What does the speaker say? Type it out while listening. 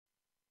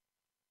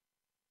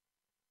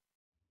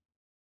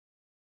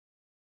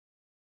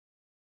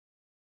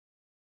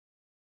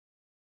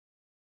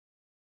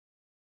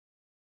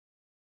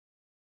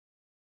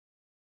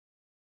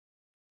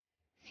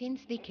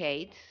Since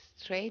decades,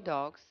 stray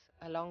dogs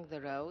along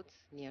the roads,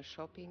 near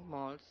shopping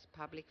malls,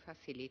 public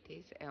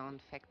facilities, and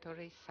on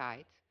factory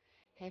sites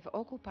have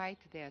occupied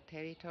their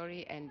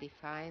territory and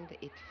defined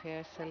it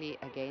fiercely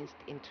against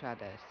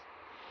intruders.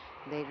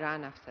 They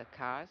run after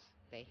cars,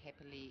 they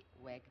happily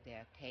wag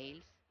their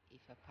tails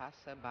if a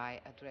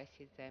passerby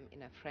addresses them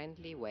in a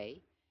friendly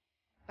way,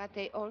 but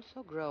they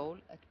also growl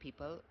at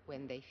people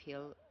when they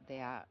feel they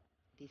are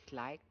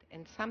disliked,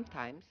 and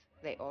sometimes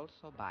they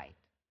also bite.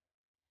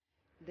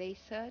 They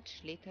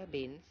search litter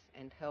bins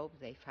and hope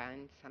they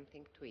find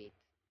something to eat.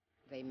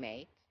 They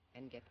mate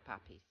and get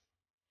puppies.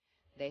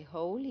 They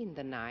howl in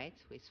the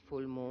nights with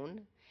full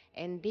moon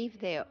and live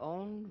their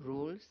own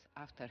rules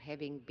after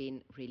having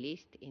been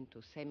released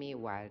into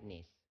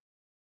semi-wildness.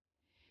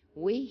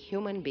 We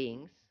human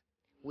beings,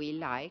 we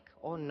like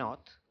or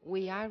not,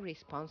 we are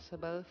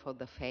responsible for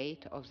the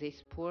fate of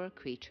these poor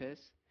creatures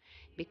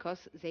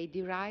because they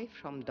derive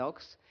from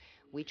dogs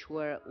which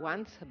were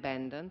once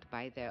abandoned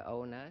by their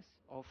owners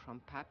or from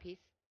puppies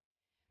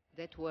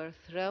that were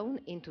thrown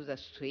into the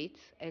streets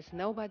as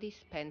nobody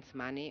spends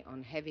money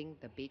on having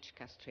the bitch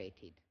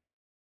castrated.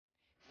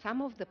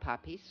 Some of the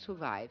puppies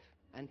survive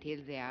until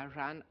they are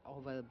run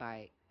over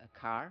by a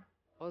car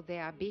or they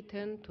are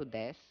beaten to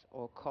death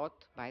or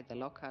caught by the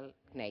local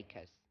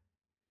knackers.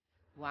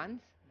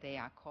 Once they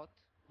are caught,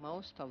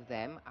 most of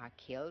them are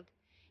killed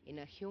in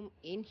a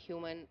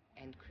inhuman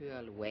and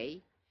cruel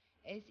way,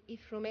 as if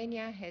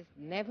Romania has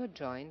never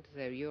joined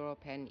the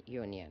European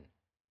Union.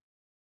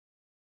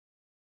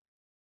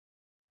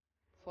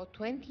 For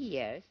 20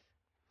 years,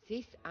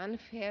 this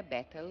unfair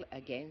battle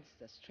against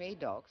the stray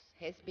dogs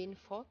has been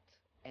fought,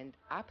 and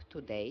up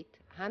to date,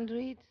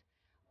 hundreds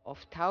of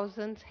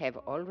thousands have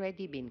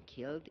already been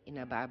killed in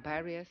a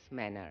barbarous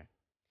manner,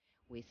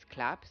 with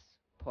clubs,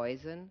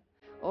 poison,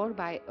 or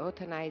by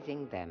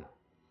euthanizing them.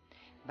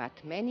 But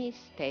many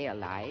stay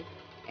alive,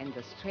 and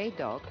the stray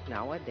dog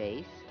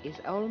nowadays is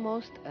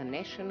almost a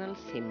national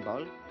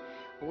symbol,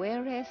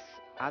 whereas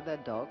other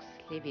dogs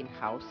live in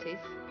houses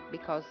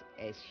because,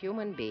 as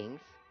human beings,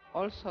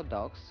 also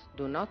dogs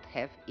do not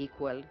have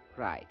equal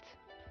rights.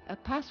 A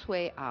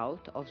pathway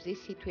out of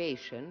this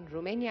situation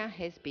Romania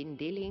has been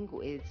dealing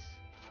with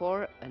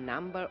for a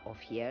number of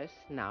years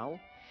now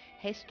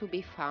has to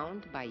be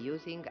found by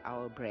using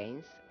our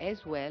brains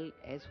as well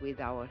as with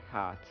our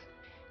hearts.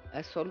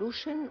 A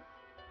solution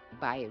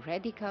by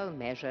radical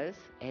measures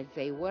as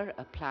they were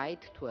applied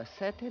to a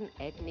certain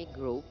ethnic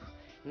group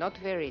not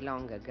very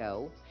long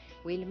ago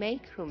will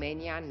make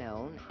Romania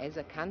known as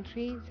a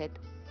country that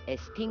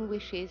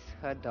extinguishes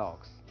her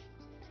dogs.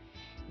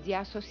 The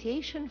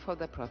Association for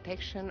the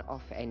Protection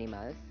of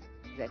Animals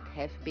that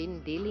have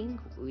been dealing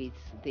with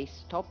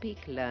this topic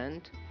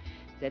learned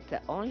that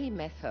the only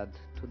method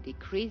to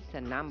decrease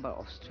the number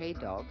of stray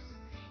dogs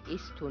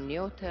is to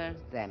neuter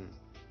them.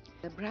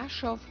 The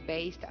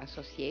Brasov-based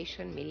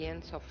association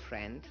Millions of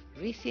Friends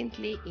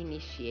recently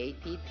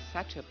initiated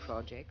such a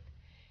project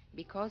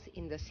because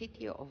in the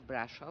city of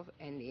Brasov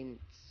and in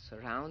its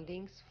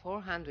surroundings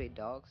 400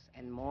 dogs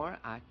and more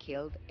are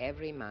killed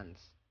every month.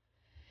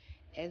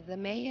 As the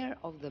mayor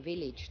of the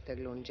village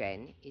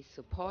Târlungeni is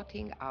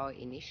supporting our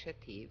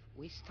initiative,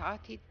 we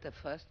started the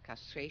first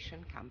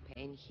castration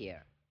campaign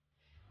here.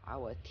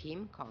 Our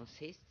team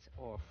consists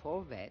of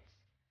 4 vets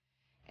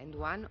and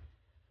 1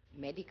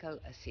 medical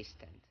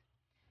assistant.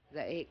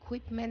 The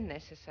equipment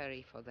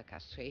necessary for the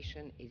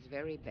castration is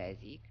very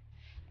basic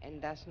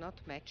and does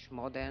not match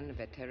modern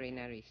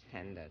veterinary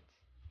standards.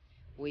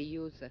 We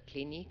use a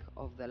clinic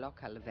of the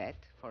local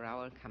vet for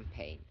our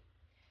campaign.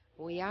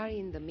 We are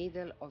in the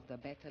middle of the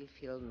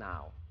battlefield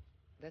now.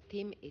 The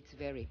team is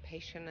very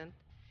passionate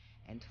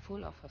and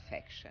full of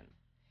affection.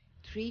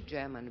 3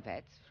 German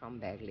vets from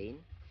Berlin,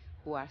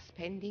 who are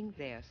spending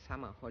their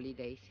summer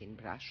holidays in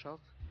Brasov,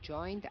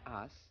 joined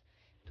us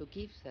to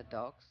give the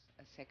dogs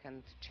a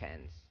second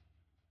chance.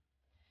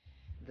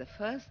 The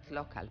first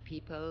local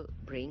people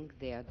bring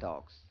their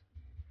dogs.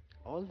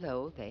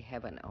 Although they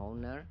have an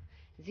owner,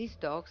 these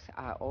dogs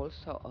are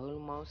also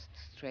almost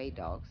stray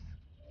dogs,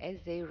 as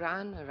they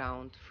run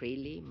around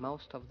freely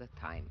most of the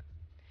time.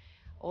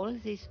 All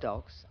these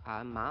dogs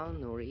are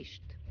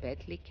malnourished,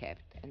 badly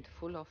kept, and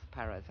full of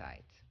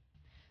parasites.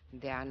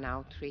 They are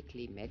now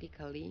treated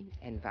medically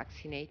and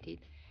vaccinated,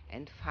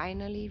 and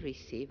finally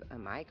receive a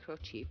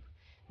microchip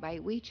by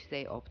which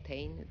they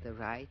obtain the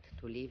right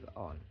to live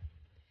on.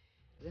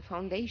 The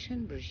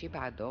Foundation Brigitte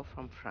Bardot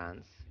from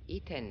France,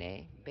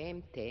 Itene,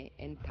 BMT,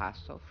 and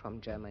Tasso from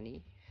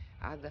Germany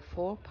are the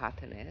 4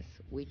 partners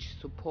which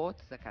support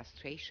the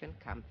castration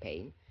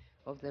campaign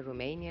of the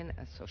Romanian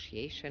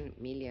Association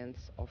Millions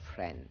of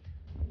Friends.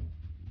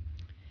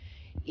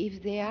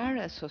 If there are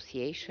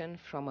associations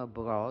from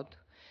abroad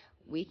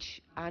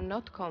which are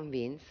not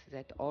convinced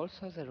that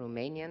also the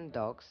Romanian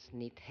dogs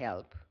need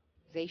help,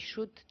 they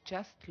should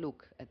just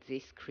look at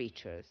these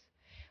creatures,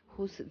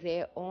 whose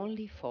their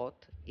only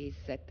fault is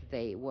that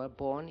they were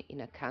born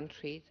in a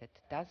country that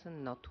does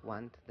not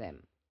want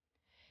them.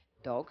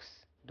 Dogs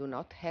do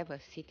not have a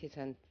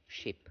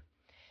citizenship.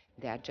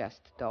 They are just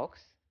dogs,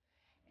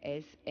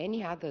 as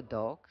any other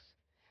dogs,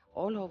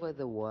 all over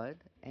the world,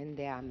 and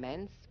they are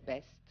man's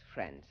best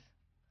friends.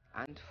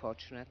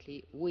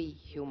 Unfortunately, we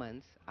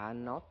humans are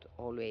not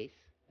always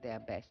their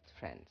best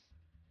friends.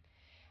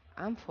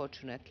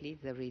 Unfortunately,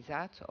 the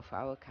results of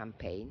our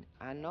campaign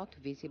are not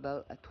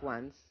visible at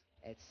once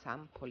as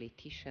some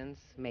politicians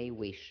may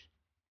wish.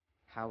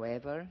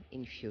 However,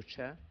 in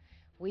future,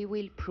 we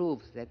will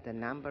prove that the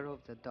number of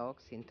the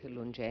dogs in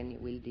Telunjeni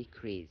will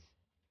decrease.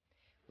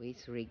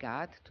 With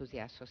regard to the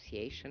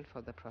Association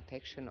for the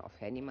Protection of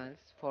Animals,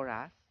 for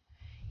us,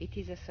 it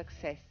is a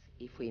success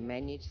if we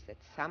manage that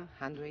some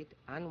 100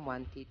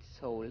 unwanted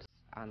souls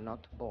are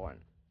not born.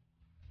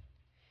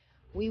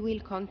 We will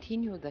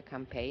continue the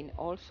campaign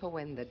also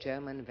when the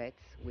German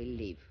vets will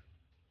leave.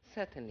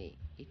 Certainly,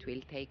 it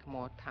will take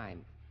more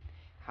time.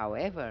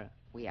 However,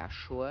 we are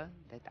sure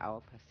that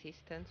our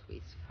persistence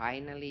will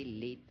finally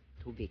lead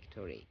to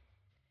victory.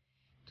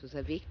 To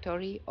the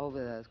victory over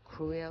the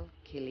cruel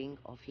killing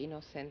of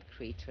innocent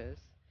creatures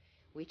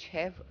which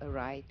have a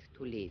right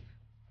to live,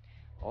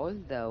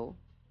 although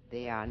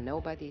they are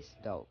nobody's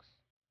dogs.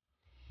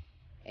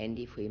 And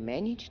if we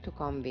manage to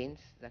convince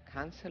the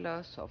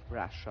councillors of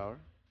Brasov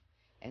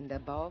and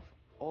above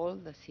all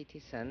the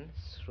citizens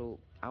through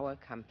our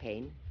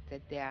campaign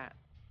that there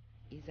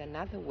is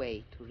another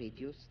way to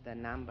reduce the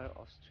number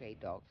of stray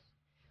dogs,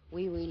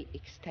 we will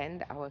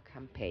extend our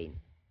campaign.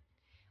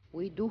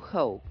 We do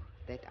hope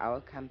that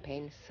our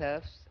campaign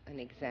serves an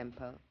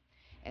example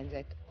and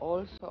that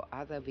also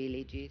other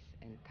villages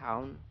and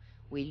towns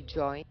will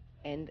join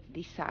and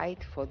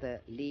decide for the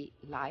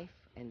life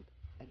and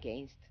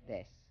against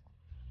death.